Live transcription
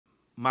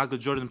Michael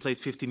Jordan played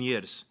 15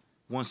 years,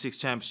 won 6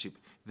 championships.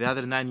 The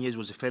other 9 years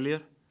was a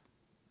failure?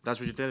 That's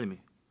what you're telling me?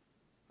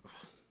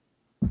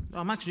 No,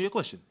 I'm asking you a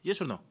question.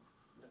 Yes or no? I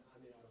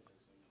mean, I don't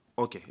think so,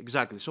 no. Okay,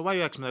 exactly. So why are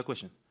you asking me that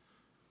question?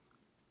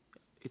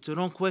 It's a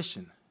wrong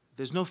question.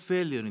 There's no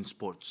failure in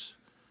sports.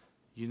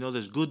 You know,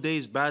 there's good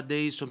days, bad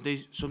days.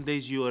 Some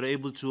days you are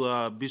able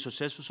to be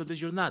successful, some days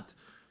you're not.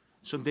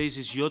 Some days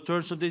it's your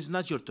turn, some days it's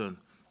not your turn.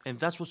 And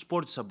that's what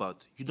sports is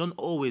about. You don't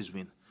always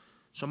win.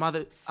 Some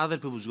other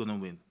people's gonna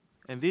win.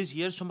 And this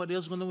year, somebody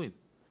else is gonna win.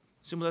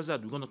 Simple as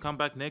that. We're gonna come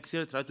back next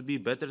year, try to be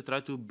better, try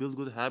to build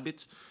good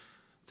habits,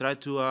 try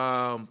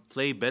to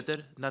play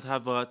better, not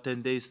have a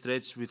 10-day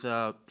stretch with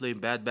playing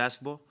bad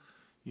basketball,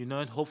 you know,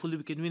 and hopefully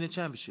we can win a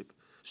championship.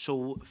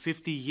 So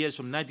 50 years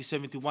from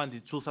 1971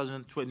 to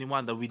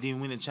 2021 that we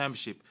didn't win a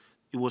championship,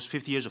 it was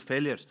 50 years of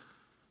failures?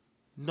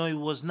 No, it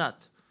was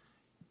not.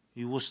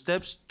 It was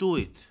steps to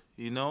it,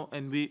 you know,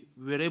 and we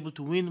were able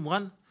to win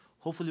one.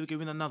 Hopefully we can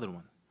win another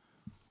one.